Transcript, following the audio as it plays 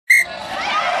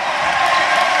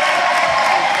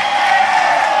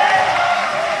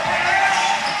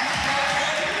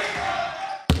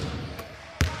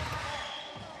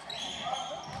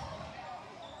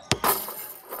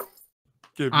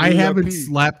I haven't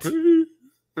slept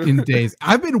in days.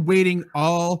 I've been waiting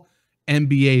all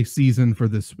NBA season for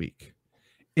this week.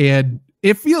 And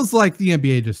it feels like the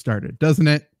NBA just started, doesn't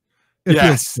it? It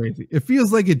feels crazy. It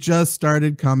feels like it just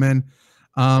started coming.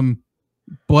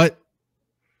 But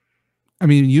I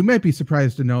mean, you might be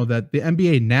surprised to know that the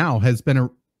NBA now has been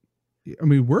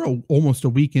we're almost a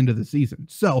week into the season.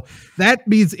 So that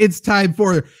means it's time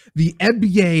for the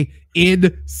NBA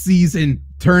in-season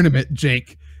tournament,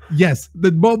 Jake. Yes,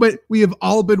 the moment we have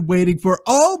all been waiting for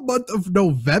all month of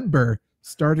November,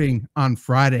 starting on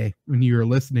Friday when you are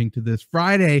listening to this.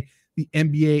 Friday, the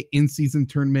NBA in-season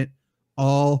tournament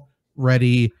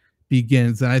already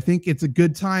begins. And I think it's a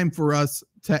good time for us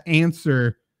to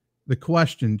answer the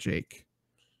question, Jake.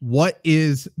 What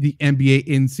is the NBA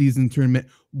in-season tournament?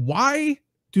 Why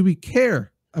do we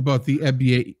care about the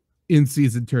NBA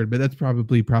in-season tournament? That's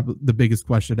probably the biggest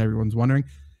question everyone's wondering.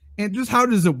 And just how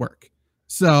does it work?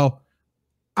 So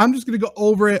I'm just going to go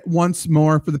over it once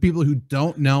more for the people who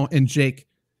don't know. And Jake,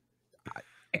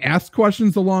 ask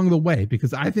questions along the way,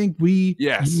 because I think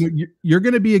you're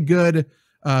going to be a good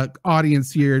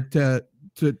audience here to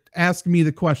ask me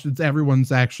the questions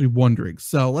everyone's actually wondering.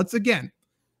 So let's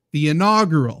the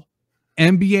inaugural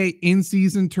NBA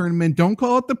in-season tournament. Don't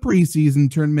call it the preseason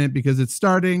tournament because it's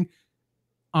starting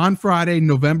on Friday,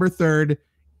 November 3rd.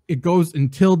 It goes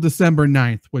until December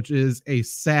 9th, which is a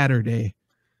Saturday.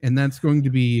 And that's going to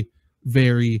be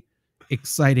very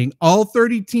exciting. All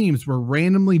 30 teams were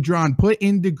randomly drawn, put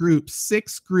into groups,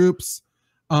 6 groups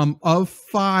of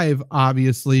 5,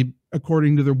 obviously,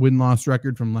 according to their win-loss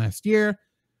record from last year.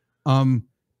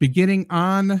 Beginning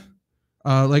on,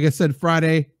 like I said,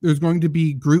 Friday, there's going to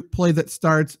be group play that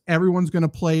starts. Everyone's going to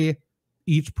play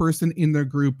each person in their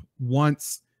group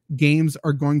once. Games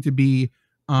are going to be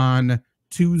on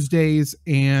Tuesdays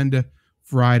and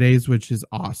Fridays, which is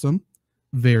awesome.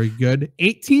 Very good.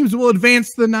 8 teams will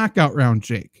advance to the knockout round,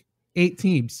 Jake. 8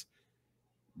 teams.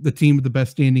 The team with the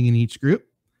best standing in each group.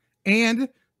 And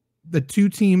the 2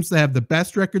 teams that have the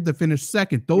best record that finish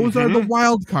second. Those are the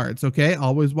wild cards, okay?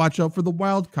 Always watch out for the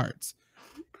wild cards.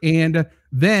 And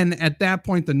then at that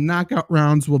point, the knockout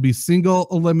rounds will be single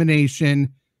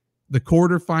elimination. The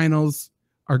quarterfinals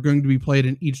are going to be played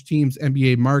in each team's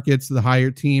NBA markets. The higher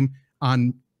team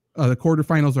on the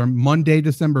quarterfinals are Monday,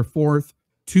 December 4th,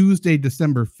 Tuesday,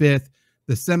 December 5th.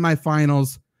 The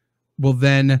semifinals will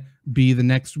then be the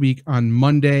next week on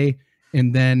Monday,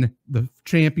 and then the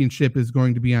championship is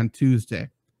going to be on Tuesday.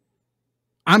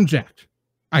 I'm jacked.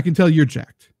 I can tell you're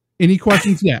jacked. Any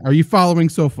questions yet? Are you following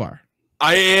so far?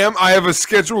 I am. I have a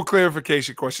schedule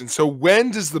clarification question. So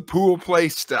when does the pool play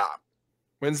stop?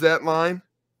 When's that line?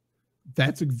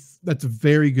 That's a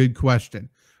very good question.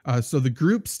 So the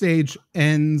group stage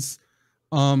ends.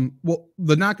 Well,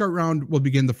 the knockout round will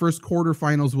begin. The first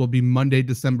quarterfinals will be Monday,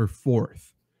 December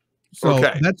 4th. So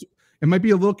it might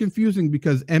be a little confusing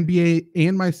because NBA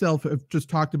and myself have just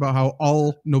talked about how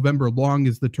all November long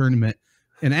is the tournament.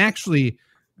 And actually,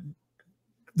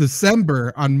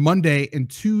 December on Monday and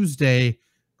Tuesday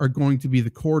are going to be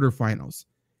the quarterfinals.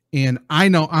 And I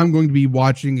know I'm going to be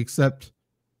watching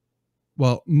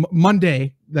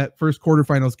Monday, that first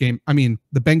quarterfinals game. I mean,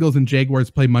 the Bengals and Jaguars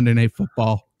play Monday Night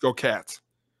Football. Go Cats.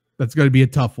 That's going to be a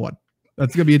tough one.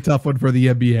 That's going to be a tough one for the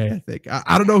NBA, I think.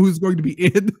 I don't know who's going to be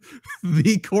in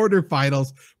the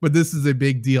quarterfinals, but this is a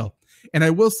big deal. And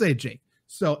I will say, Jake,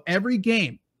 so every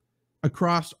game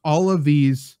across all of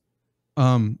these,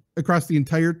 across the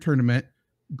entire tournament,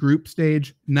 group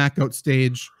stage, knockout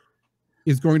stage,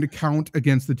 is going to count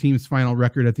against the team's final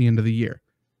record at the end of the year.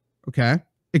 Okay?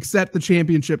 Except the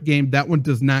championship game. That one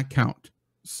does not count.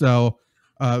 So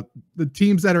the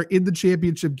teams that are in the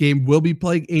championship game will be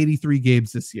playing 83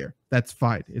 games this year. That's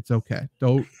fine. It's okay.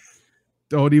 Don't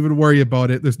even worry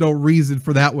about it. There's no reason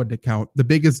for that one to count. The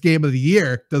biggest game of the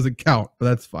year doesn't count, but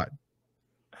that's fine.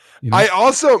 You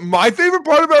know? My favorite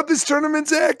part about this tournament,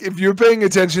 Zach, if you're paying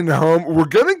attention to home, we're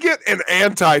going to get an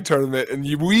anti-tournament, and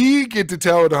we get to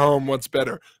tell at home what's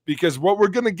better. Because what we're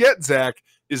going to get, Zach,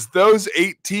 is those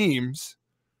 8 teams,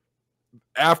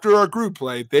 after our group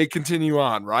play, they continue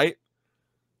on, right?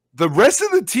 The rest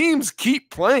of the teams keep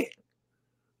playing.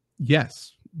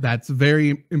 Yes, that's a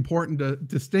very important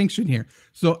distinction here.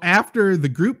 So after the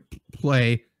group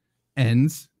play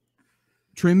ends,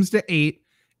 trims to 8,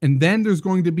 and then there's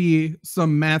going to be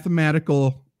some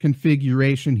mathematical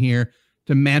configuration here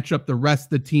to match up the rest of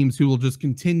the teams who will just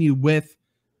continue with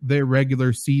their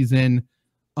regular season.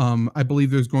 I believe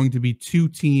there's going to be 2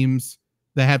 teams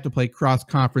that have to play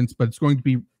cross-conference, but it's going to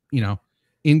be,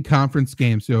 in conference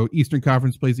games. So Eastern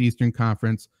Conference plays Eastern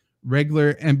Conference,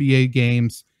 regular NBA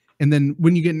games. And then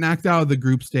when you get knocked out of the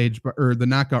group stage or the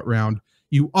knockout round,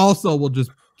 you also will just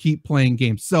keep playing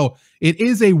games. So it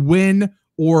is a win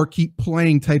or keep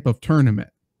playing type of tournament,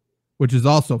 which is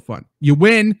also fun. You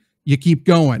win, you keep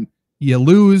going. You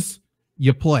lose,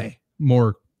 you play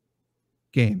more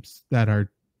games that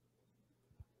are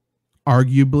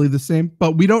arguably the same,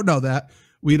 but we don't know that.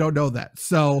 We don't know that.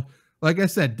 So, like I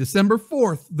said, December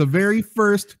 4th, the very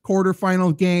first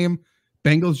quarterfinal game.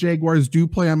 Bengals Jaguars do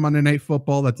play on Monday Night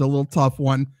Football. That's a little tough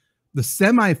one. The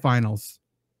semifinals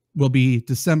will be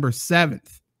December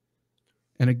 7th.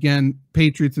 And again,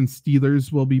 Patriots and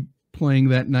Steelers will be playing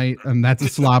that night, and that's a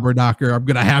slobber knocker. I'm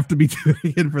going to have to be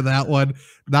tuning in for that one.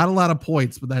 Not a lot of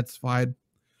points, but that's fine.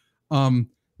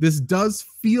 This does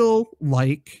feel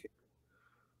like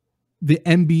the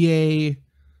NBA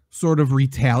sort of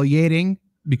retaliating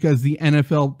because the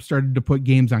NFL started to put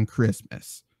games on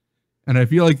Christmas. And I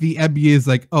feel like the NBA is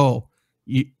like, oh,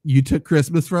 you took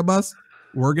Christmas from us?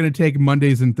 We're going to take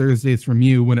Mondays and Thursdays from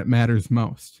you when it matters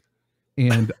most.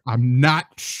 And I'm not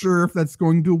sure if that's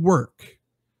going to work.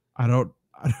 I don't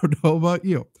know about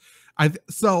you.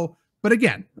 But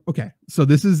again, okay. So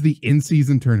this is the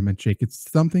in-season tournament, Jake. It's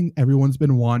something everyone's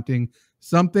been wanting,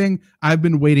 something I've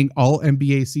been waiting all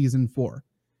NBA season for.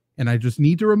 And I just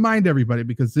need to remind everybody,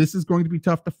 because this is going to be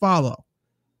tough to follow.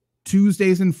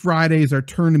 Tuesdays and Fridays are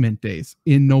tournament days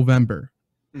in November.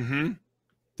 Mm-hmm.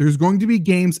 There's going to be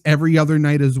games every other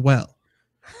night as well.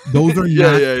 Those are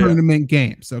not tournament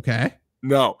games, okay?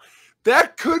 No.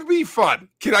 That could be fun.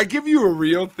 Can I give you a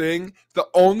real thing?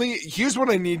 Here's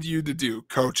what I need you to do,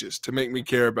 coaches, to make me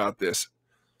care about this.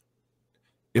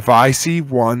 If I see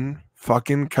one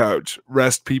fucking coach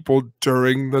rest people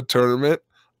during the tournament,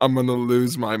 I'm going to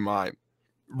lose my mind.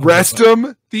 Rest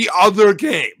them the other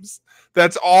games.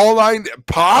 That's all I need.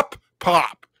 Pop.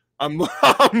 I'm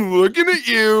looking at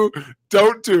you.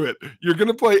 Don't do it. You're going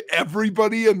to play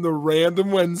everybody in the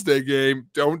random Wednesday game.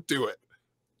 Don't do it.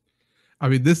 I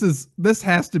mean, this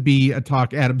has to be a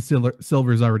talk Adam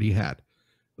Silver's already had.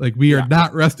 Like, we are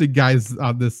not resting guys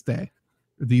on this day,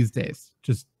 these days.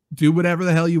 Just do whatever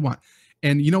the hell you want.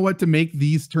 And you know what? To make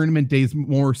these tournament days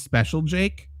more special,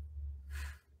 Jake,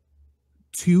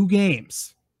 2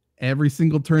 games every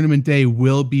single tournament day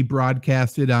will be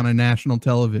broadcasted on a national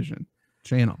television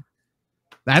channel.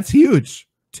 That's huge.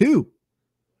 2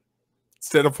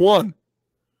 instead of 1.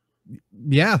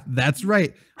 Yeah, that's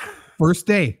right. First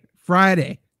day,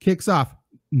 Friday, kicks off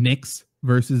Knicks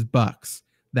versus Bucks.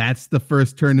 That's the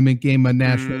first tournament game on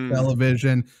national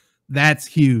television. That's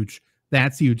huge.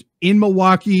 That's huge. In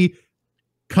Milwaukee,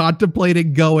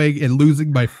 contemplating going and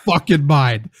losing my fucking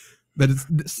mind.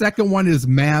 The second one is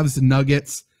Mavs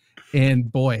Nuggets.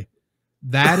 And boy,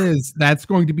 that's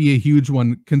going to be a huge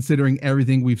one considering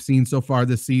everything we've seen so far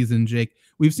this season, Jake.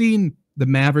 We've seen the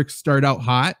Mavericks start out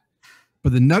hot,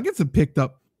 but the Nuggets have picked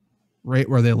up right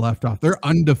where they left off. They're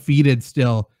undefeated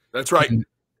still. That's right. And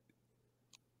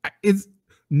it's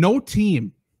no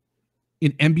team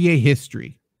in NBA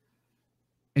history,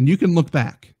 and you can look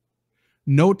back,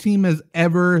 no team has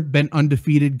ever been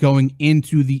undefeated going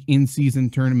into the in-season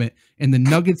tournament, and the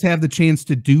Nuggets have the chance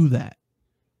to do that.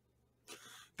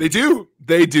 They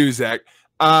do, Zach.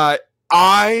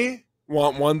 I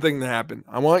want one thing to happen.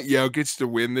 I want Jokic to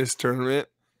win this tournament,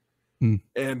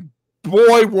 and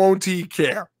boy, won't he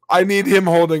care. I need him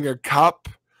holding a cup,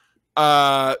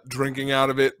 drinking out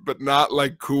of it, but not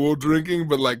like cool drinking,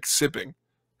 but like sipping.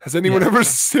 Has anyone ever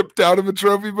sipped out of a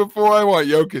trophy before? I want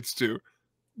Jokic to.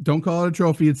 Don't call it a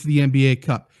trophy. It's the NBA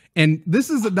Cup. And this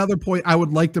is another point I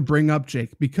would like to bring up,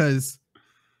 Jake, because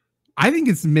I think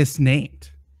it's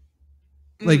misnamed.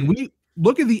 Like, we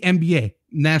look at the NBA,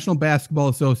 National Basketball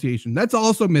Association. That's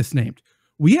also misnamed.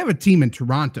 We have a team in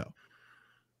Toronto.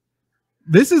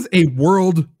 This is a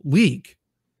world league.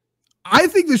 I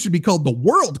think this should be called the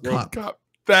World Cup.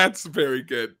 That's very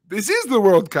good. This is the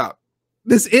World Cup.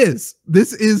 This is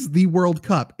the World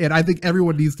Cup. And I think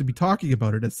everyone needs to be talking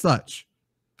about it as such.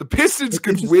 The Pistons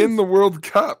could win the World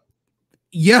Cup.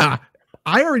 Yeah.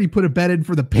 I already put a bet in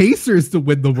for the Pacers to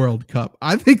win the World Cup.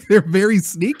 I think they're very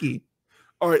sneaky.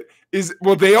 All right.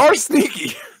 They are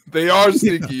sneaky. They are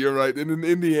sneaky. You're right. In an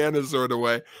Indiana sort of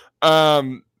way.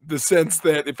 The sense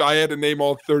that if I had to name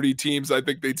all 30 teams, I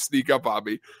think they'd sneak up on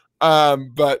me.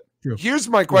 But here's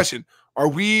my question. Are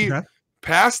we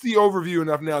past the overview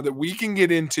enough now that we can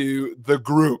get into the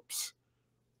groups?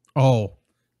 Oh,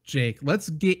 Jake,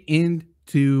 let's get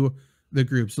into the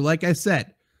groups. So like I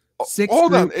said,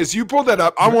 hold on. As you pull that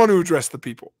up, I want to address the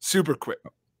people super quick.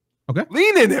 Okay.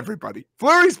 Lean in, everybody.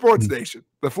 FlurrySports Nation,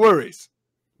 the Flurries.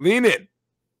 Lean in.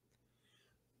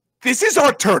 This is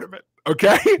our tournament,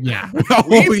 okay? Yeah.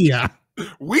 We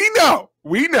know.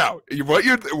 We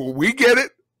get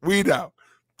it. We know.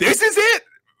 this is it.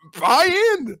 Buy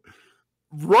in.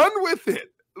 Run with it.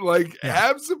 Like,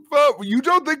 have some fun. You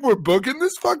don't think we're booking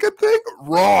this fucking thing?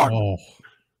 Wrong. Oh.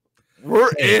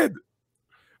 We're in.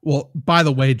 Well, by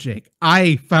the way, Jake,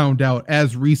 I found out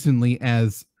as recently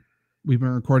as we've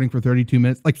been recording for 32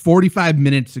 minutes, like 45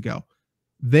 minutes ago,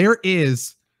 there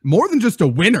is more than just a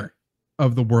winner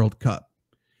of the World Cup.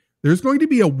 There's going to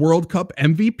be a World Cup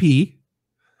MVP,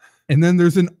 and then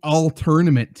there's an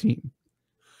all-tournament team.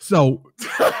 So,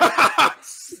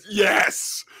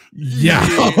 yes. Yeah.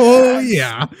 Yes. Oh,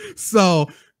 yeah. So,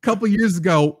 a couple years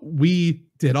ago, we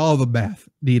did all the math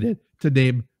needed to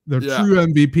name the true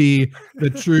MVP, the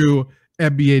true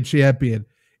NBA champion.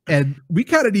 And we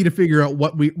kind of need to figure out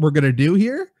what we're going to do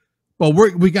here. But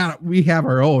we have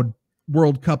our own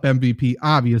World Cup MVP,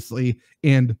 obviously,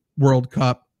 and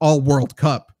all World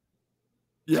Cup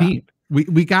team.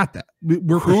 We got that.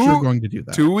 We're for sure going to do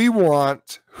that. Do we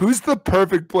want, who's the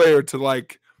perfect player to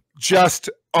like just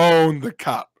own the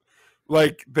cup?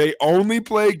 Like, they only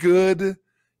play good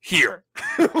here.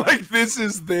 Like, this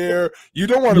is their, you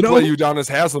don't want to play Udonis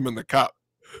Haslem in the cup.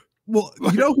 Well,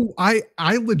 you know who I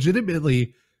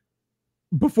legitimately,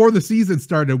 before the season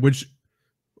started, which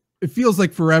it feels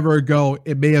like forever ago,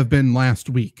 it may have been last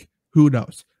week. Who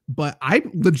knows? But I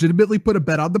legitimately put a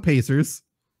bet on the Pacers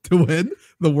to win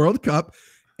the World Cup,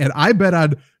 and I bet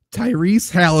on Tyrese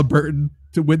Halliburton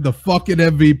to win the fucking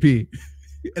MVP.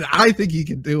 And I think he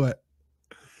can do it.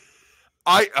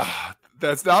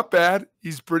 That's not bad.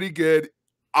 He's pretty good.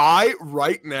 I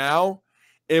right now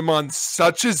am on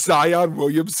such a Zion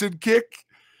Williamson kick.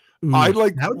 Ooh, I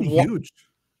like that would be huge.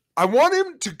 I want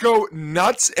him to go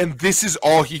nuts, and this is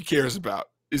all he cares about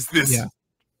is this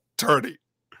tourney.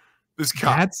 This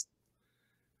cup.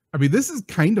 This is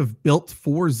kind of built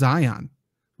for Zion.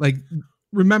 Like,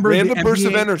 remember random the burst NBA,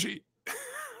 of energy.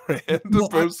 Random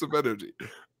burst of energy.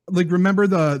 Like, remember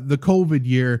the COVID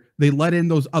year, they let in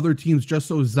those other teams just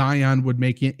so Zion would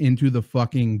make it into the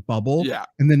fucking bubble. Yeah.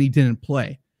 And then he didn't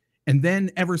play. And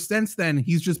then ever since then,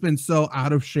 he's just been so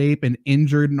out of shape and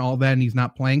injured and all that, and he's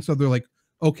not playing. So they're like,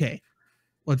 okay,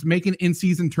 let's make an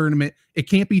in-season tournament. It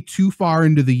can't be too far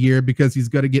into the year because he's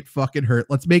going to get fucking hurt.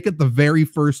 Let's make it the very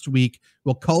first week.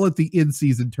 We'll call it the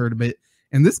in-season tournament.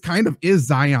 And this kind of is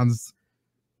Zion's.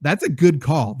 That's a good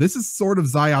call. This is sort of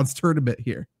Zion's tournament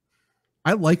here.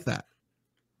 I like that.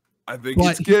 I think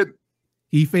it's good.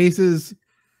 He faces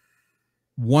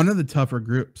one of the tougher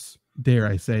groups, dare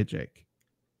I say, Jake.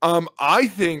 I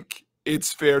think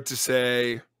it's fair to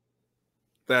say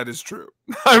that is true.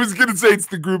 I was going to say it's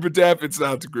the group of death. It's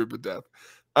not the group of death.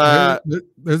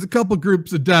 There's a couple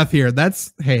groups of death here.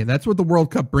 That's what the World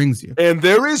Cup brings you. And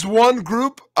there is one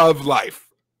group of life.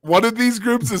 One of these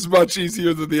groups is much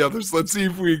easier than the others. Let's see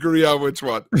if we agree on which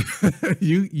one.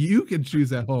 You can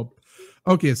choose at home.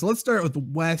 Okay, so let's start with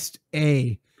West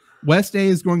A. West A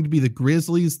is going to be the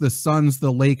Grizzlies, the Suns,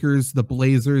 the Lakers, the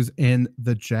Blazers, and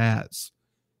the Jazz.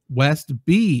 West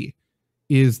B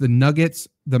is the Nuggets,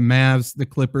 the Mavs, the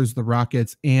Clippers, the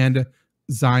Rockets, and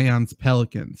Zion's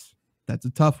Pelicans. That's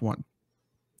a tough one.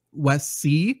 West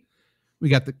C, we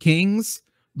got the Kings,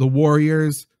 the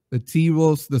Warriors, the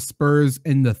T-Wolves, the Spurs,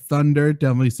 and the Thunder.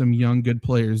 Definitely some young, good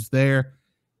players there.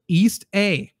 East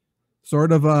A,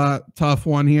 sort of a tough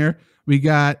one here. We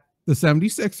got the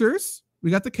 76ers,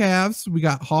 we got the Cavs, we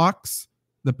got Hawks,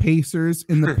 the Pacers,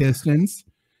 and the Pistons.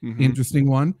 Mm-hmm. Interesting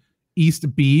one.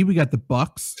 East B, we got the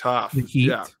Bucks, tough, the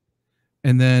Heat,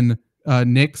 and then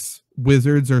Knicks,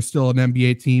 Wizards are still an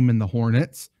NBA team, and the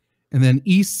Hornets. And then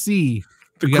East C,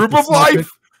 the group of life.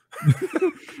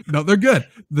 No, they're good.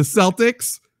 The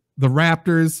Celtics, the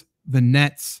Raptors, the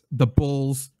Nets, the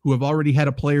Bulls, who have already had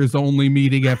a players-only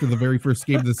meeting after the very first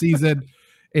game of the season,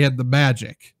 and the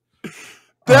Magic.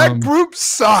 That group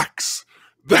sucks.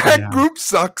 That group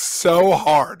sucks so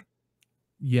hard.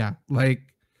 Yeah, like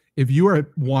if you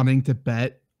are wanting to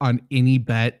bet on any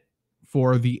bet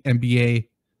for the NBA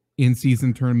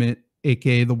in-season tournament,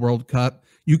 aka the World Cup,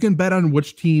 you can bet on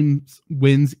which team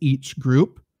wins each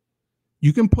group.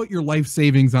 You can put your life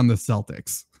savings on the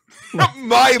Celtics.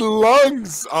 My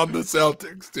lungs on the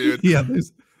Celtics, dude. Yeah,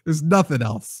 there's nothing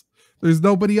else. There's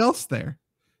nobody else there.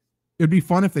 It'd be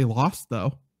fun if they lost,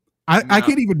 though. I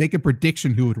can't even make a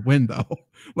prediction who would win, though.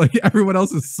 Like, everyone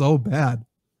else is so bad.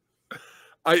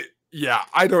 I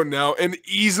don't know. And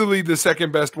easily the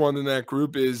second best one in that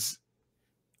group is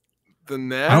the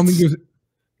Nets. I don't think there's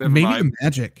the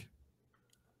Magic.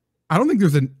 I don't think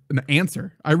there's an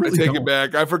answer. I take it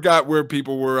back. I forgot where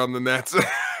people were on the Nets.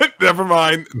 Never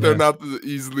mind. Yeah. They're not the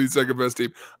easily second best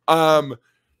team.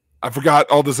 I forgot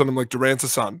all of a sudden I'm like Durant's a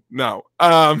son. No.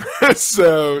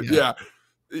 So yeah.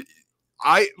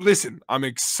 I'm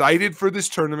excited for this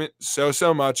tournament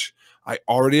so much. I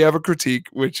already have a critique,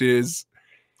 which is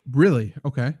really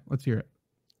okay. Let's hear it.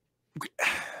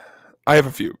 I have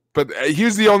a few, but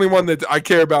here's the only one that I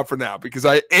care about for now because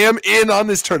I am in on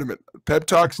this tournament. Pep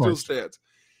talk still stands.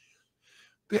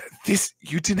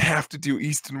 You didn't have to do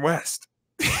East and West.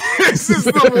 This is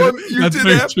the one you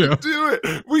didn't have to do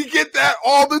it. We get that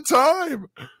all the time.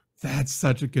 That's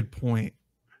such a good point.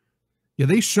 Yeah,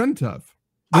 they shouldn't have.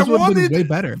 This would have been way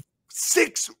better.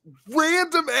 6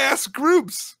 random ass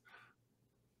groups.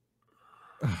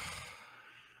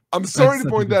 I'm sorry to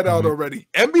point that out already.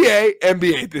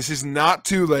 NBA, this is not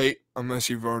too late unless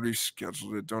you've already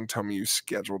scheduled it. Don't tell me you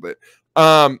scheduled it.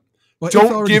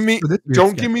 Don't give me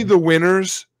the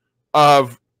winners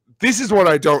of this is what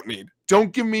I don't need.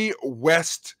 Don't give me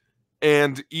West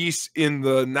and East in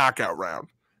the knockout round.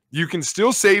 You can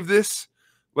still save this,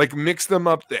 like mix them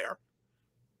up there.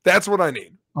 That's what I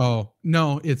need. Oh,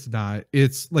 no, it's not.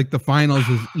 It's like the finals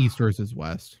is East versus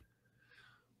West.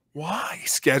 Why?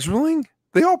 Scheduling?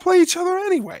 They all play each other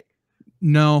anyway.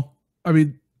 No. I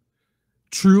mean,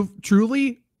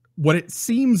 truly, what it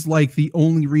seems like the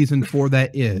only reason for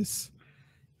that is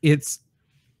it's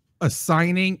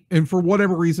assigning, and for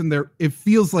whatever reason, it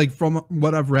feels like from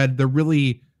what I've read, they're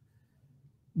really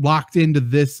locked into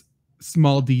this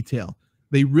small detail.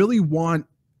 They really want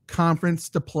conference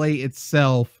to play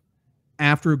itself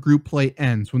after group play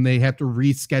ends when they have to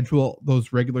reschedule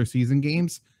those regular season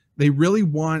games. They really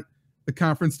want the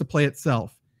conference to play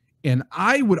itself. And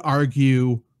I would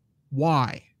argue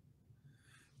why.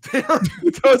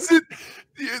 Does it,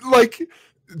 like,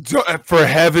 for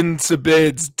heaven's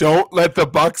sakes, don't let the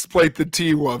Bucks play the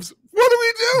T-Wolves. What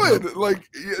are we doing? Like,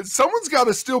 someone's got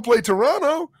to still play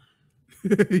Toronto.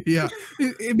 Yeah.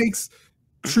 It makes,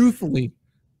 truthfully,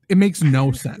 it makes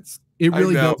no sense. It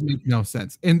really does make no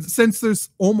sense. And since there's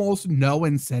almost no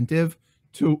incentive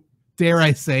to, dare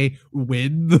I say,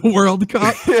 win the World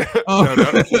Cup.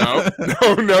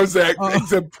 No, Zach.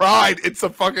 It's a pride. It's a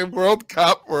fucking World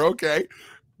Cup. We're okay.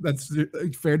 That's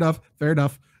fair enough. Fair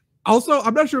enough. Also,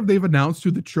 I'm not sure if they've announced who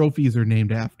the trophies are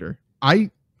named after. Who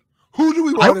do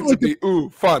we want it to be? Ooh,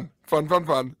 fun.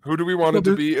 Who do we want it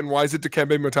to be, and why is it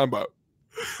Dikembe Mutombo?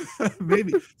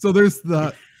 Maybe. So there's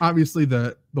obviously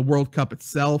the World Cup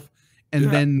itself, and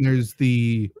then there's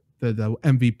the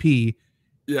MVP.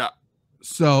 Yeah.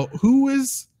 So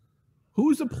who's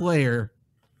a player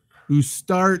who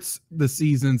starts the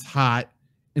seasons hot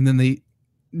and then they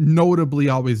notably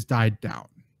always died down?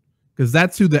 Because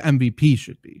that's who the MVP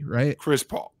should be, right? Chris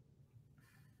Paul.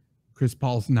 Chris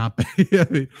Paul's not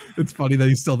bad. It's funny that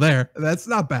he's still there. That's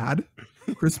not bad.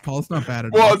 Chris Paul's not bad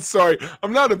at all. Well, sorry.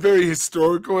 I'm not a very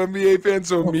historical NBA fan,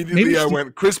 so immediately I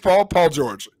went Chris Paul, Paul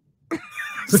George.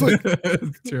 It's like,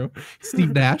 true.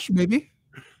 Steve Nash, maybe?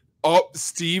 Oh,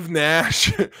 Steve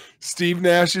Nash. Steve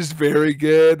Nash is very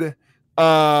good.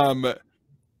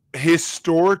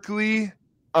 Historically,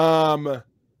 Karl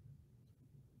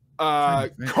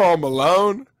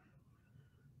Malone.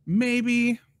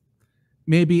 Maybe.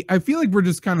 I feel like we're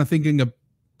just kind of thinking of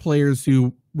players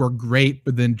who were great,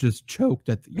 but then just choked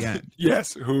at the end.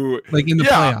 Yes, who like in the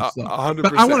playoffs. 100%.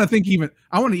 But I want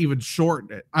to even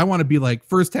shorten it. I want to be like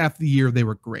first half of the year they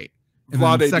were great. And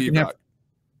Vlade then second Divac.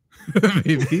 half,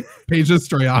 maybe Peja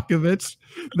Stojakovic.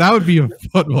 That would be a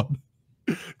fun one.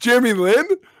 Jeremy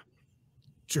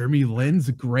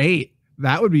Lin's great.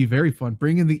 That would be very fun.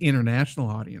 Bring in the international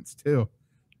audience too.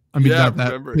 I mean, that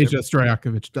Peja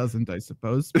Stojakovic doesn't, I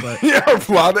suppose. But yeah,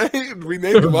 Vlade. We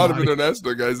named a lot of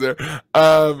international guys there.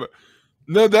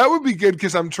 No, that would be good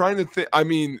because I'm trying to think. I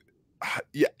mean,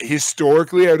 yeah,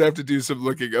 historically, I'd have to do some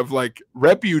looking of like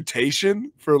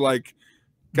reputation for like,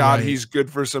 God, right. He's good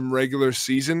for some regular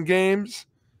season games.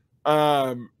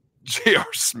 J.R.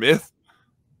 Smith.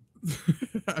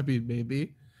 I mean,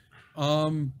 maybe.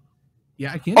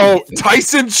 Yeah, I can't. Oh,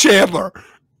 Tyson Chandler.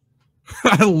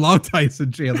 I love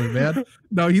Tyson Chandler, man.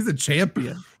 No, he's a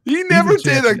champion. He never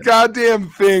did a goddamn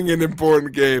thing in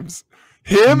important games.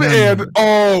 Him and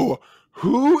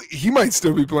who he might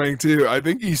still be playing too. I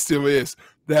think he still is.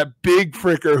 That big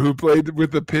fricker who played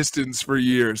with the Pistons for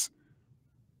years.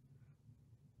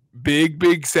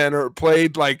 Big center,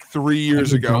 played like 3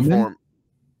 years ago for him.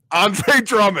 Andre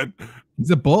Drummond.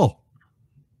 He's a bull.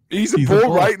 He's a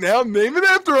bull right now. Name it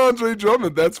after Andre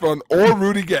Drummond. That's fun. Or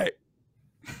Rudy Gay.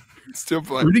 Still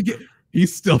playing. Rudy Gay.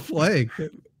 He's still playing.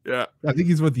 Yeah. I think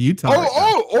he's with Utah.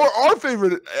 Or our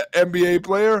favorite NBA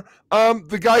player,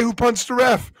 the guy who punched a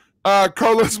ref,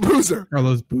 Carlos Boozer.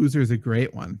 Carlos Boozer is a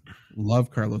great one.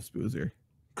 Love Carlos Boozer.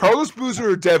 Carlos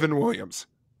Boozer or Devin Williams?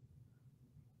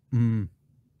 Darren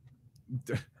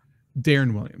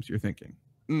Williams, you're thinking.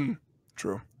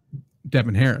 True.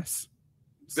 Devin Harris.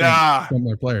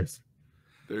 Similar players.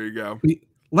 There you go.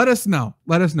 Let us know.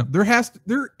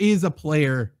 There is a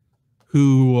player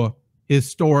who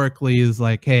historically is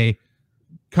like, hey,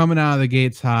 coming out of the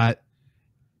gates hot,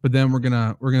 but then we're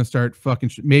gonna start fucking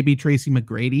maybe Tracy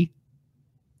McGrady.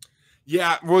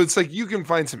 Yeah, well, it's like you can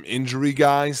find some injury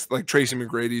guys. Like Tracy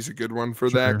McGrady's a good one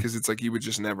for that because it's like he would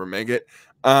just never make it.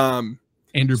 Andrew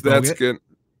Bogut. That's good.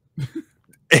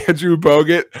 Andrew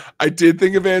Bogut. I did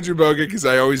think of Andrew Bogut because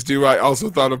I always do. I also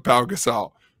thought of Pau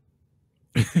Gasol.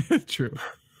 True.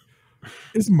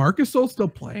 Is Marc Gasol still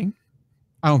playing?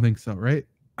 I don't think so, right?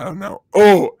 I don't know.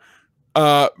 Oh,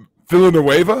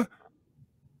 Villanueva?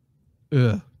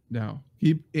 No.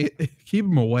 Keep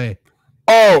him away.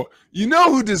 Oh, you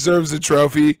know who deserves a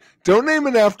trophy? Don't name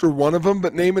it after one of them,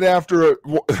 but name it after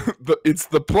it's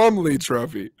the Plumlee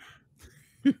Trophy.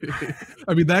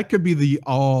 I mean, that could be the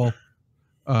all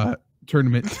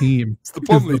tournament team. It's the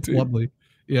Plumlee team. Plumlee.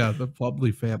 Yeah, the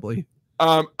Plumlee family.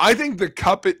 I think the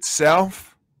cup itself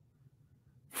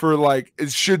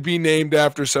it should be named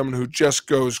after someone who just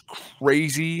goes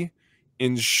crazy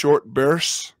in short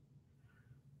bursts,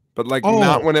 but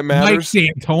not when it matters.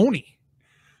 Mike D'Antoni.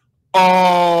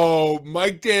 Oh,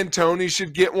 Mike D'Antoni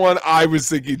should get one. I was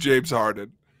thinking James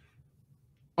Harden.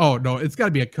 Oh no, it's got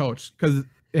to be a coach because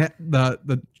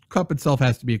the cup itself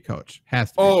has to be a coach.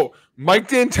 Has to. Oh, Mike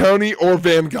D'Antoni or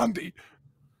Van Gundy.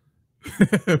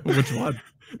 Which one?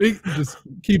 Just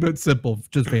keep it simple.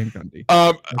 Just Van Gundy.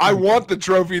 I want the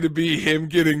trophy to be him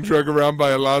getting drug around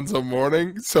by Alonzo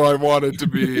Mourning, so I want it to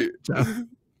be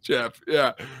Jeff.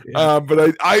 Yeah.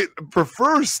 But I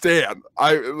prefer Stan.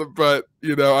 But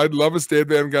I'd love a Stan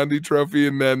Van Gundy trophy,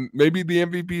 and then maybe the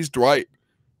MVP's Dwight.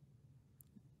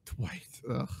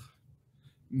 Ugh.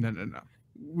 No.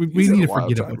 We need to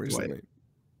forget about recently. Dwight.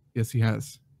 Yes, he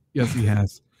has.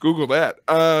 Google that.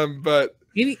 But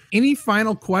any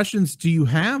final questions do you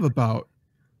have about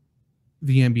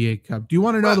the NBA Cup? Do you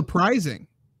want to know the prizing?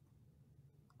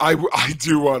 I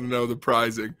do want to know the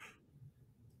prizing.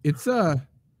 It's a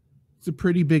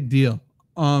pretty big deal.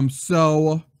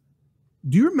 So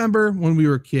do you remember when we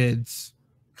were kids,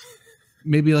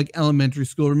 maybe like elementary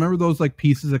school, remember those like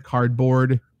pieces of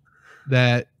cardboard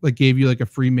that like gave you like a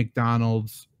free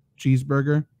McDonald's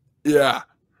cheeseburger? Yeah.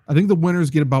 I think the winners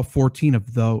get about 14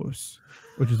 of those,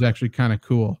 which is actually kind of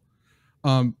cool.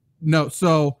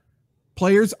 So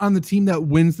players on the team that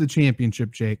wins the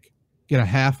championship, Jake, get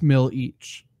 $500,000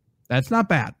 each. That's not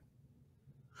bad.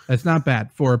 That's not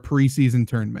bad for a preseason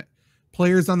tournament.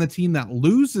 Players on the team that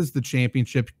loses the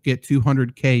championship get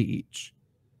 $200K each.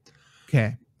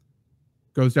 Okay.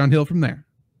 Goes downhill from there.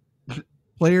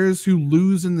 Players who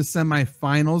lose in the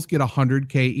semifinals get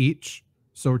 $100K each.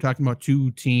 So we're talking about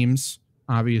two teams,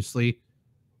 obviously.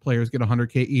 Players get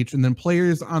 $100K each. And then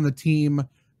players on the team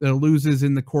that loses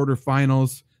in the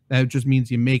quarterfinals, that just means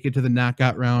you make it to the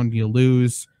knockout round, you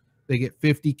lose. They get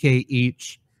 $50K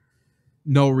each.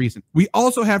 No reason. We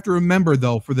also have to remember,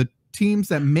 though, for the teams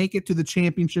that make it to the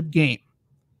championship game.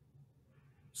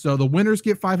 So the winners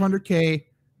get $500K,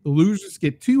 the losers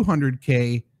get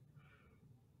 $200K,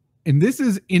 and this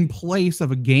is in place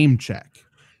of a game check.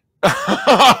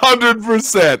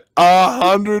 100%.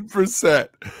 100%.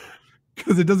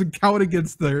 Because it doesn't count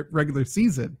against the regular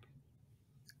season.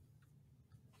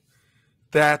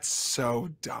 That's so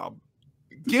dumb.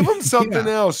 Give them something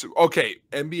else. Okay,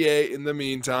 NBA in the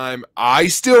meantime. I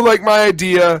still like my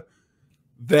idea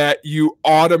that you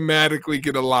automatically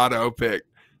get a lotto pick.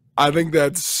 I think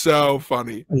that's so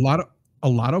funny. A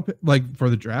lotto pick, like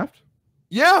for the draft?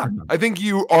 Yeah. I think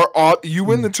you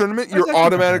win the tournament, you're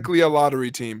automatically a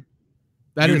lottery team.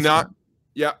 That is not.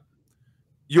 Yeah.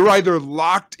 You're either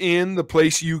locked in the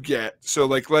place you get. So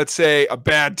like let's say a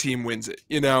bad team wins it,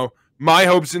 my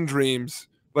hopes and dreams.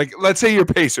 Like let's say your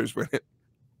Pacers win it.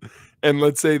 And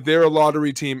let's say they're a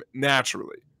lottery team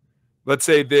naturally. Let's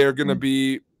say they're going to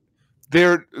be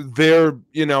their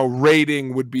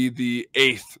rating would be the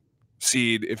 8th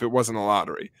seed if it wasn't a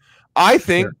lottery. I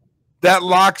think that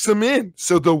locks them in.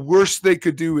 So the worst they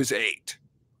could do is 8.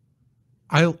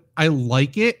 I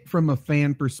like it from a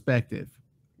fan perspective.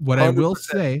 What 100%.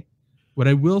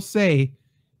 I will say,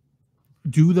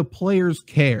 do the players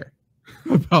care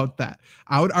about that?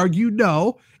 I would argue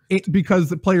no. Because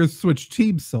the players switch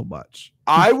teams so much.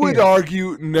 I would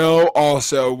argue no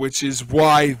also, which is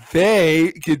why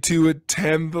they get to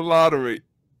attend the lottery.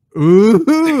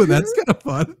 Ooh, that's kind of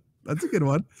fun. That's a good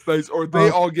one. Nice. Or they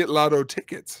all get lotto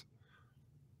tickets.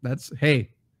 That's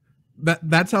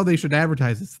how they should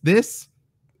advertise this. This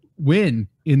win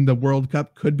in the World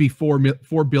Cup could be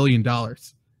 $4 billion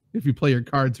if you play your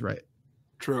cards right.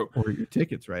 True. Or your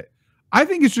tickets right. I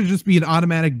think it should just be an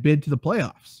automatic bid to the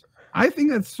playoffs. I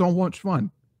think that's so much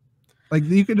fun. Like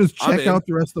you could just check out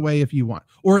the rest of the way if you want,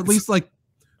 or at least like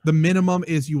the minimum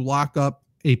is you lock up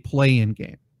a play-in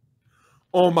game.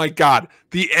 Oh my God.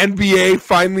 The NBA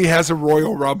finally has a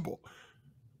Royal Rumble.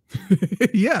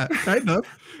 Yeah, kind of.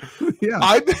 Yeah.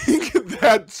 I think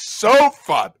that's so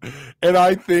fun. And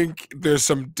I think there's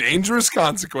some dangerous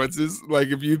consequences. Like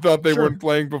if you thought they weren't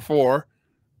playing before.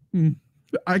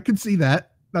 I could see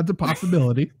that. That's a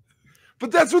possibility.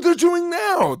 But that's what they're doing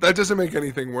now. That doesn't make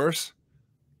anything worse.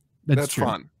 That's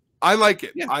fun. I like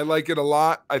it. Yeah. I like it a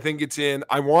lot. I think it's in.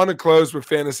 I want to close with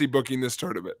fantasy booking this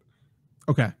tournament.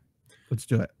 Okay. Let's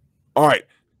do it. All right.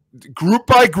 Group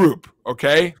by group,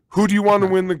 okay? Who do you want to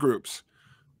win the groups?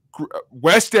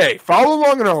 West A. Follow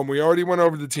along at home. We already went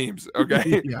over the teams,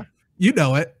 okay? Yeah. You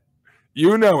know it.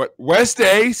 You know it. West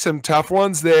A, some tough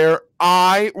ones there.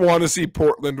 I want to see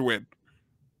Portland win.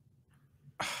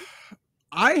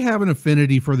 I have an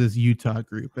affinity for this Utah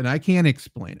group, and I can't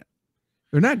explain it.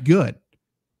 They're not good,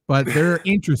 but they're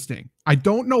interesting. I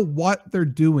don't know what they're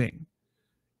doing.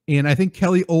 And I think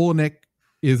Kelly Olynyk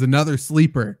is another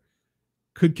sleeper.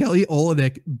 Could Kelly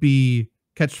Olynyk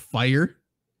catch fire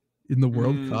in the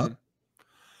World Cup?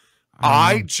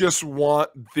 I just want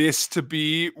this to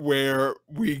be where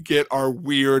we get our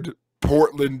weird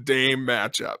Portland Dame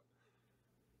matchup.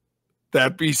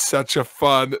 That'd be such a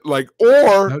fun,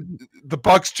 or the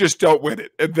Bucks just don't win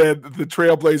it. And then the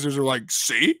Trailblazers are like,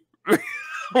 see?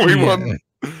 We won.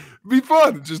 Be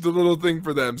fun. Just a little thing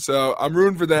for them. So I'm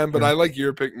rooting for them, but I like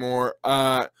your pick more.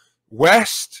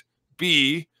 West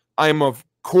B, I'm of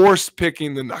course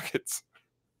picking the Nuggets.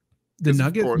 The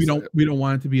Nuggets? We don't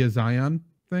want it to be a Zion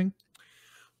thing?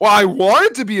 Well, I want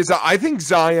it to be I think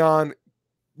Zion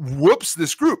whoops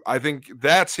this group. I think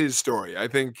that's his story. I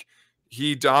think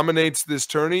he dominates this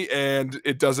tourney, and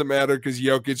it doesn't matter because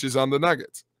Jokic is on the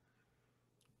Nuggets.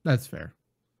 That's fair.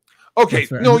 Okay, that's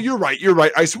fair. No, you're right. You're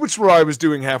right. I switched what I was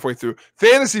doing halfway through.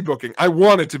 Fantasy booking, I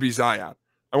want it to be Zion.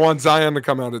 I want Zion to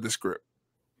come out of this group.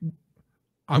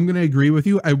 I'm going to agree with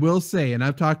you. I will say, and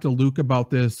I've talked to Luke about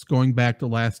this going back to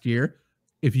last year,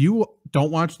 if you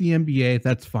don't watch the NBA,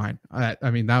 that's fine.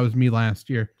 I mean, that was me last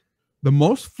year. The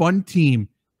most fun team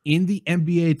in the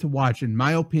NBA to watch, in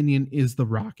my opinion, is the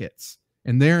Rockets.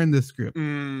 And they're in this group.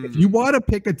 If you want to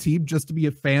pick a team just to be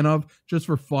a fan of, just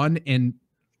for fun and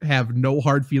have no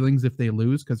hard feelings if they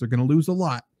lose, because they're going to lose a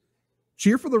lot,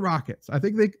 cheer for the Rockets. I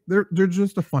think they're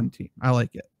just a fun team. I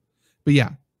like it. But yeah,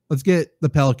 let's get the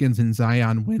Pelicans and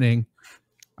Zion winning.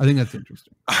 I think that's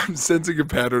interesting. I'm sensing a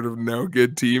pattern of no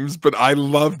good teams, but I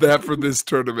love that for this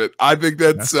tournament. I think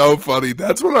that's so funny.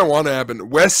 That's what I want to happen.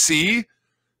 West C,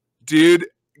 dude,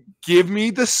 give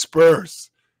me the Spurs.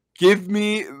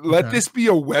 Let this be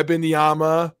a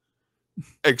Wembanyama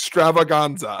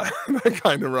extravaganza. That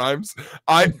kind of rhymes.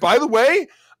 By the way,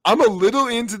 I'm a little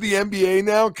into the NBA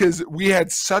now because we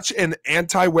had such an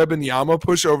anti-Wembanyama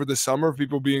push over the summer of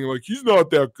people being like, he's not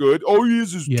that good. All he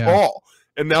is tall.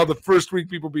 And now the first week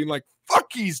people being like, fuck,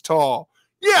 he's tall.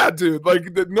 Yeah, dude.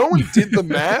 No one did the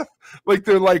math.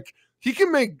 They're like, he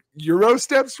can make Euro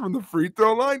steps from the free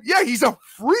throw line. Yeah, he's a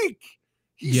freak.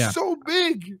 He's so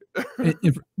big.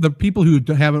 If the people who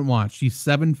haven't watched, he's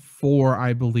 7'4",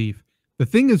 I believe. The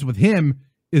thing is with him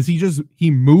is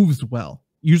he moves well.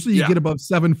 Usually you get above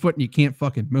 7 foot and you can't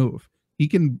fucking move. He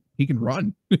can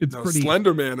run. It's pretty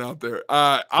slender man out there.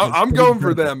 I'm going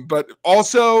for them, but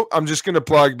also I'm just going to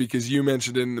plug because you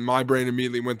mentioned it and my brain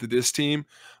immediately went to this team.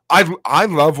 I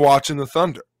love watching the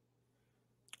Thunder.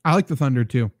 I like the Thunder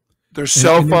too. They're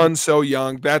so fun, so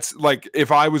young. That's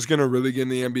if I was going to really get in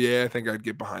the NBA, I think I'd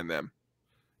get behind them.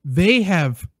 They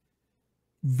have,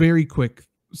 very quick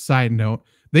side note,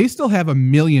 they still have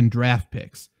 1 million draft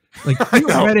picks.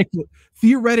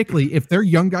 Theoretically, if their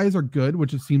young guys are good,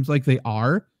 which it seems like they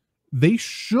are, they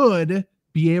should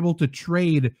be able to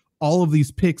trade all of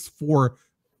these picks for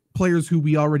players who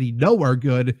we already know are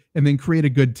good and then create a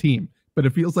good team. But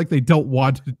it feels like they don't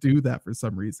want to do that for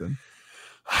some reason.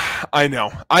 I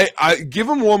know. I give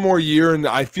them one more year, and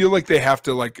I feel like they have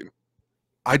to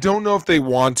I don't know if they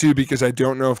want to because I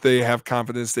don't know if they have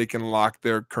confidence they can lock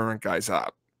their current guys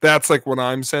up. That's what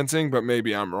I'm sensing, but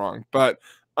maybe I'm wrong. But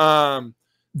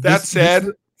that said,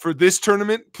 for this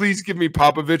tournament, please give me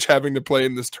Popovich having to play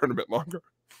in this tournament longer.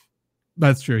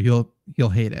 That's true. He'll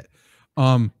hate it.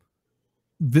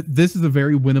 This is a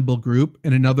very winnable group,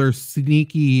 and another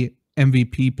sneaky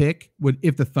MVP pick would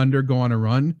if the Thunder go on a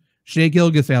run. Shai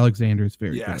Gilgeous-Alexander is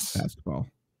very good at basketball.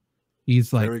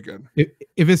 He's very good.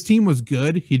 If his team was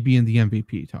good, he'd be in the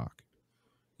MVP talk.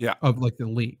 Yeah, of the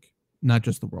league, not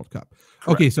just the World Cup.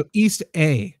 Correct. Okay, so East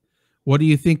A, what are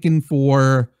you thinking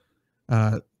for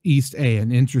East A,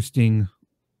 an interesting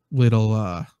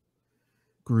little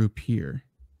group here.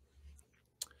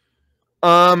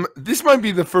 This might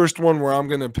be the first one where I'm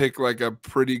gonna pick like a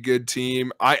pretty good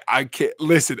team. I can't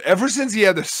listen. Ever since he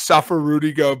had to suffer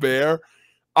Rudy Gobert,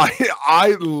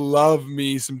 I love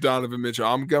me some Donovan Mitchell.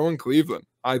 I'm going Cleveland.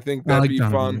 I think that'd be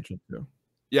Donovan fun. Mitchell too.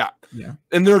 Yeah,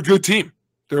 and they're a good team.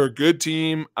 They're a good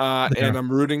team, and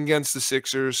I'm rooting against the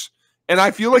Sixers. And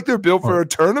I feel like they're built for a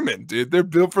tournament, dude. They're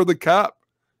built for the cup.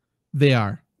 They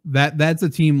are. That's a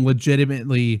team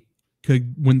legitimately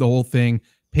could win the whole thing.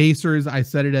 Pacers, I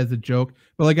said it as a joke,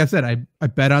 but like I said, I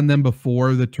bet on them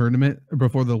before the tournament,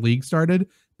 before the league started.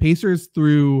 Pacers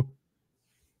through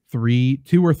 2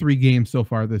 or 3 games so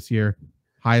far this year,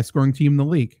 highest scoring team in the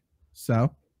league.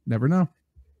 So never know.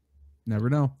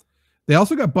 They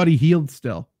also got Buddy Hield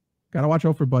still. Got to watch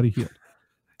out for Buddy Hield.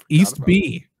 East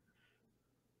B.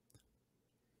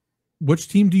 Which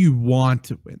team do you want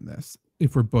to win this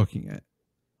if we're booking it?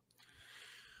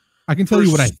 I can tell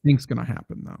you what I think is going to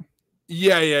happen, though.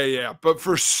 Yeah. But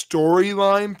for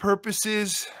storyline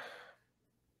purposes,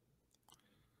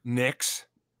 Knicks.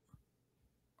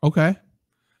 Okay.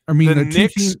 I mean, the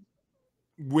Knicks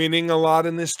winning a lot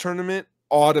in this tournament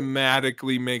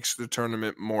automatically makes the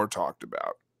tournament more talked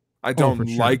about. I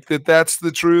don't like that that's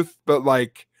the truth, but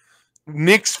like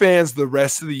Knicks fans the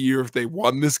rest of the year, if they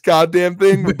won this goddamn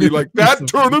thing, would be like, that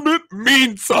tournament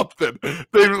means something.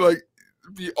 They would like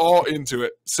be all into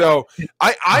it. So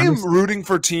I am rooting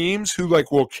for teams who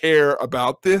like will care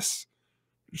about this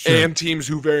and teams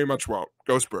who very much won't.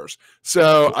 Go Spurs.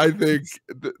 So I think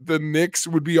the Knicks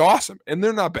would be awesome, and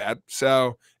they're not bad.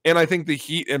 So, and I think the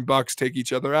Heat and Bucks take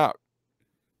each other out.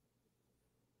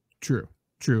 True.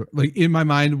 Like in my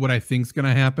mind, what I think is going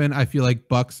to happen, I feel like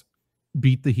Bucks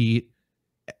beat the Heat.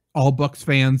 All Bucks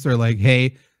fans are like,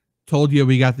 hey, told you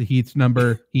we got the Heat's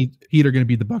number. Heat are going to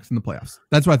beat the Bucks in the playoffs.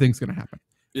 That's what I think is going to happen.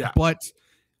 Yeah. But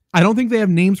I don't think they have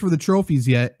names for the trophies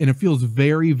yet, and it feels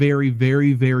very, very,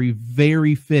 very, very,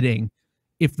 very fitting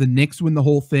if the Knicks win the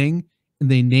whole thing and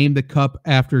they name the cup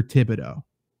after Thibodeau.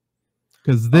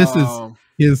 Because this is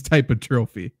his type of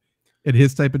trophy and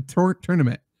his type of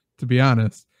tournament, to be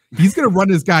honest. He's going to run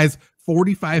his guys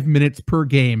 45 minutes per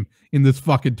game in this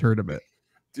fucking tournament.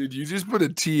 Dude, you just put a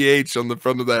TH on the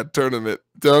front of that tournament.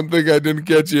 Don't think I didn't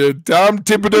catch you. Tom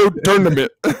Thibodeau tournament.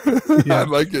 I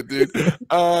like it, dude.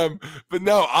 But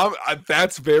no,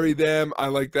 that's very them. I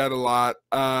like that a lot.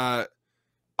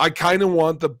 I kind of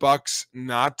want the Bucks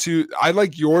not to. I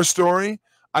like your story.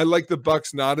 I like the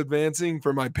Bucks not advancing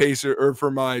for my Pacer or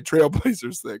for my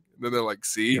Trailblazers thing. And then they're like,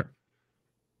 see,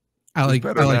 I like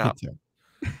it too.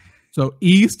 So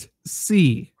East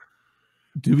C.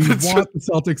 Do we want the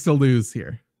Celtics to lose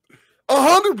here?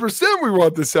 100% we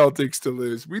want the Celtics to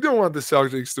lose. We don't want the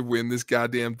Celtics to win this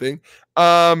goddamn thing.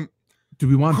 Do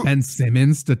we want Ben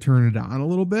Simmons to turn it on a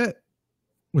little bit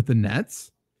with the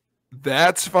Nets?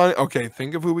 That's fine. Okay,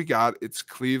 think of who we got. It's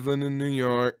Cleveland and New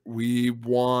York. We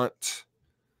want...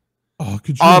 Oh,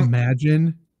 could you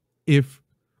imagine if...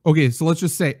 Okay, so let's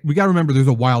just say, we got to remember there's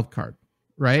a wild card,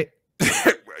 right?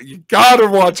 You got to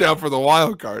watch out for the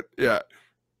wild card. Yeah.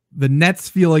 The Nets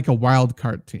feel like a wild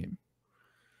card team.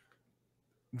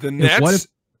 The Nets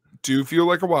do feel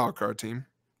like a wild card team.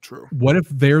 True. What if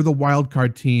they're the wild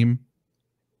card team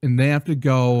and they have to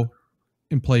go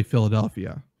and play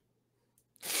Philadelphia?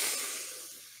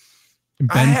 And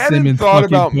Ben Simmons thought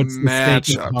about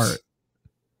matchups.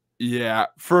 Yeah,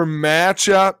 for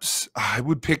matchups, I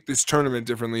would pick this tournament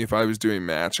differently if I was doing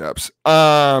matchups.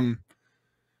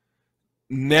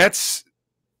 Nets,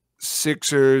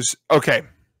 Sixers. Okay.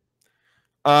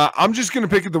 I'm just going to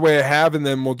pick it the way I have, and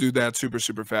then we'll do that super,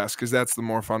 super fast because that's the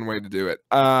more fun way to do it.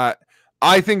 I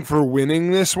think for winning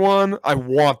this one, I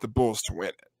want the Bulls to win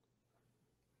it.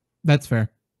 That's fair.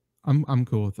 I'm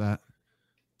cool with that.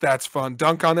 That's fun.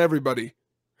 Dunk on everybody.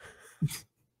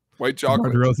 White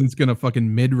chocolate. DeMar DeRozan's going to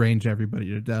fucking mid-range everybody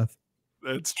to death.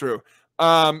 That's true.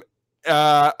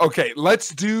 Okay, let's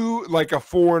do like a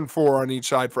 4-4 on each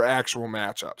side for actual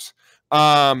matchups.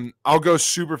 I'll go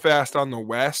super fast on the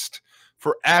West.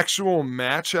 For actual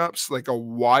matchups, like a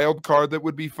wild card that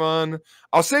would be fun.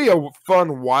 I'll say a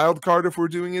fun wild card, if we're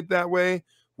doing it that way,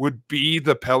 would be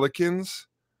the Pelicans.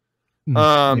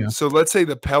 So let's say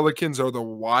the Pelicans are the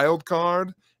wild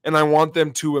card, and I want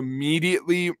them to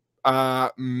immediately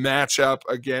match up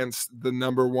against the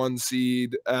number 1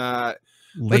 seed.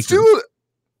 Let's do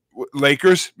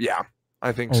Lakers. Yeah,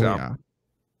 I think so. Yeah.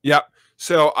 Yep.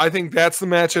 So I think that's the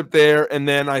matchup there, and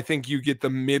then I think you get the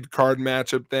mid-card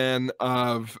matchup then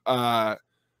of I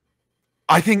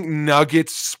think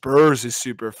Nuggets Spurs is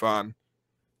super fun.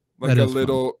 Like a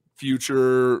little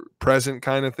future, present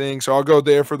kind of thing. So I'll go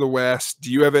there for the West.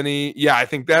 Do you have any? Yeah, I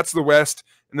think that's the West.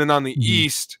 And then on the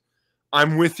East,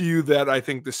 I'm with you that I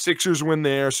think the Sixers win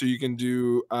there. So you can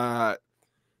do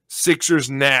Sixers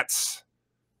Nets.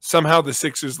 Somehow the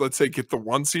Sixers, let's say, get the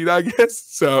 1 seed, I guess.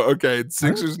 So, okay, it's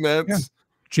Sixers Nets. Yeah.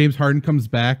 James Harden comes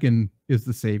back and is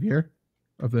the savior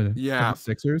of the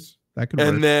Sixers. That could work.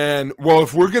 And then, well,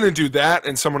 if we're going to do that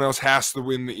and someone else has to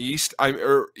win the East,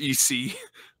 or EC,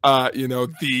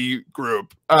 the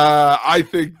group, I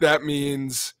think that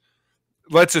means,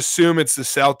 let's assume it's the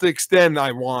Celtics. Then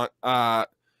I want, I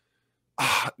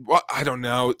don't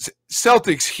know.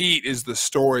 Celtics Heat is the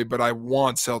story, but I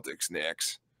want Celtics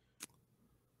Knicks.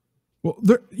 Well,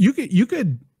 you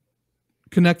could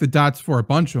connect the dots for a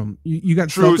bunch of them. You got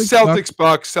true Celtics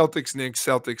Bucks, Celtics Knicks,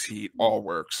 Celtics Heat, all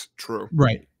works. True.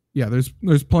 Right. Yeah,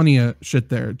 there's plenty of shit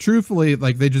there. Truthfully,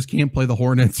 like they just can't play the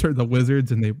Hornets or the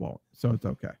Wizards, and they won't. So it's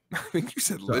okay. I think you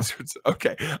said Lizards.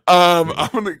 Okay. I'm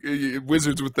gonna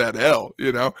Wizards with that L.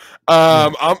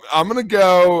 I'm gonna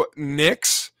go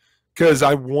Knicks because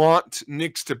I want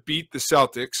Knicks to beat the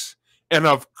Celtics, and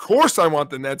of course I want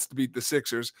the Nets to beat the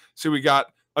Sixers. So we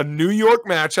got a New York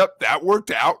matchup that worked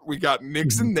out. We got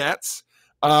Knicks and Nets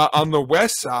on the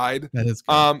West side. That is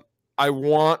good. I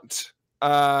want.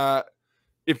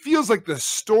 It feels like the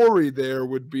story there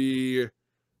would be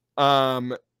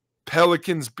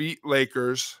Pelicans beat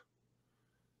Lakers,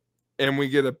 and we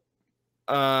get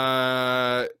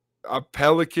a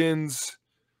Pelicans.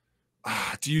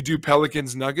 Do you do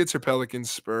Pelicans Nuggets or Pelicans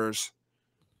Spurs?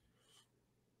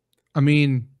 I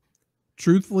mean,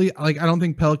 truthfully, like I don't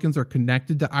think Pelicans are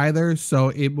connected to either, so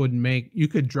it would make you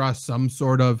could draw some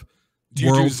sort of. Do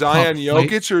you do Zion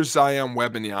Jokic or Zion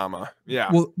Wembanyama?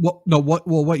 Yeah.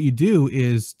 What you do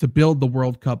is to build the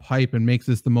World Cup hype and makes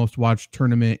this the most watched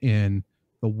tournament in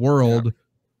the world. Yeah.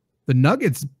 The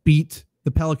Nuggets beat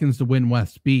the Pelicans to win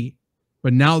West B,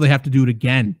 but now they have to do it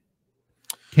again.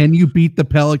 Can you beat the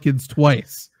Pelicans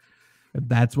twice? And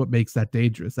that's what makes that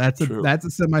dangerous. That's a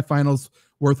semifinals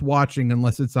worth watching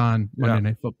unless it's on Monday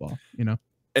Night Football,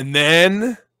 And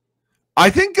then I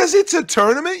think because it's a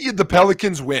tournament, the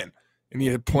Pelicans win. And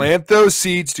you plant those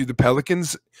seeds. Do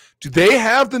they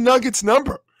have the Nuggets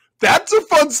number? That's a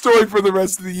fun story for the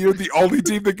rest of the year. The only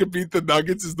team that can beat the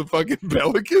Nuggets is the fucking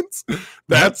Pelicans.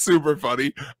 That's super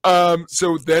funny.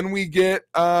 So then we get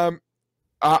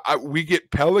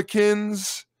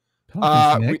Pelicans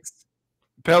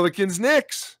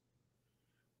Knicks.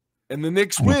 And the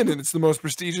Knicks win, and it's the most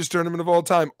prestigious tournament of all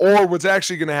time. Or what's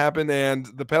actually going to happen, and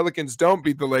the Pelicans don't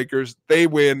beat the Lakers. They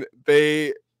win.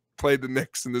 They play the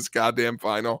Knicks in this goddamn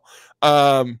final.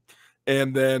 And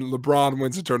then LeBron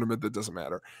wins a tournament that doesn't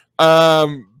matter.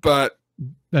 But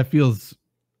that feels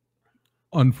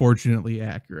unfortunately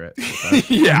accurate.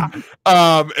 Yeah.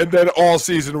 And then all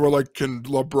season we're like, can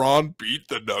LeBron beat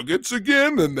the Nuggets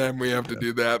again? And then we have to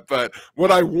do that. But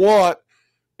what I want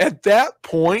at that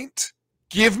point,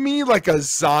 give me like a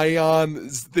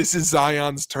Zion. This is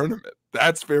Zion's tournament.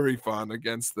 That's very fun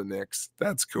against the Knicks.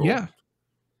 That's cool. Yeah.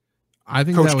 I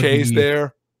think Coach K's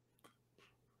there.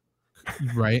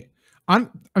 Right.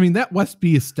 That West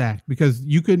B is stacked because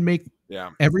you could make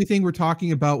everything we're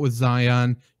talking about with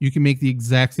Zion. You can make the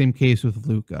exact same case with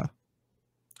Luka.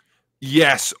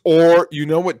 Yes. Or you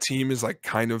know what team is like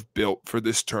kind of built for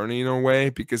this tourney in a way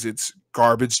because it's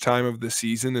garbage time of the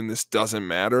season and this doesn't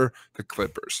matter? The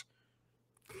Clippers.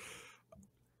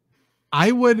 A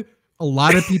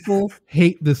lot of people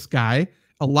hate this guy.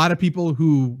 A lot of people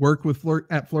who work with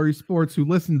at FlurrySports who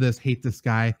listen to this hate this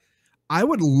guy. I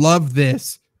would love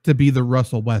this to be the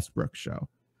Russell Westbrook show.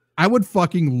 I would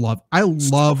fucking love. I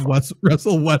love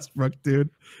Russell Westbrook,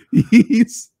 dude.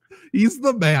 He's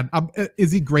the man.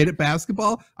 Is he great at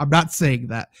basketball? I'm not saying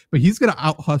that, but he's gonna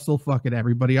out hustle fucking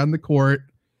everybody on the court.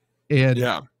 And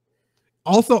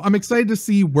also, I'm excited to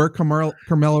see where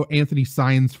Carmelo Anthony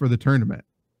signs for the tournament.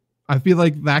 I feel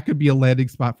like that could be a landing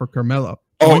spot for Carmelo.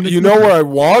 Oh, you know where I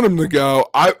want him to go?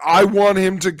 I want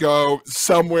him to go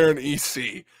somewhere in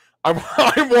EC. I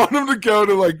want him to go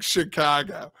to like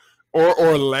Chicago or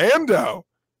Orlando.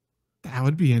 That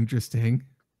would be interesting.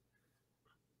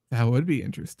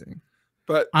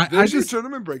 But there's your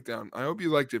tournament breakdown. I hope you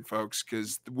liked it, folks,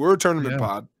 because we're a tournament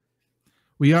pod.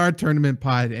 We are a tournament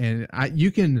pod, and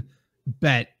you can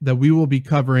bet that we will be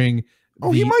covering.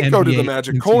 Oh, he might go to the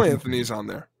Magic. Cole Anthony's on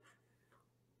there.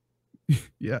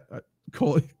 Yeah.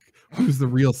 Cole, who's the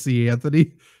real C.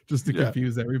 Anthony, just to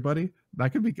confuse everybody.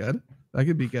 That could be good.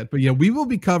 But yeah, we will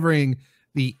be covering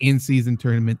the in-season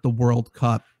tournament, the World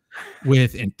Cup,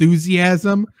 with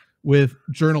enthusiasm, with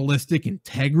journalistic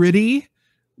integrity,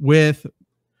 with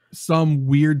some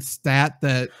weird stat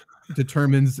that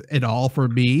determines it all for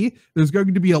me. There's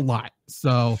going to be a lot.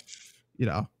 So,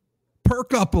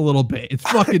 perk up a little bit. It's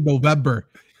fucking November,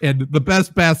 and the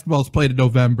best basketball is played in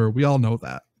November. We all know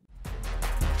that.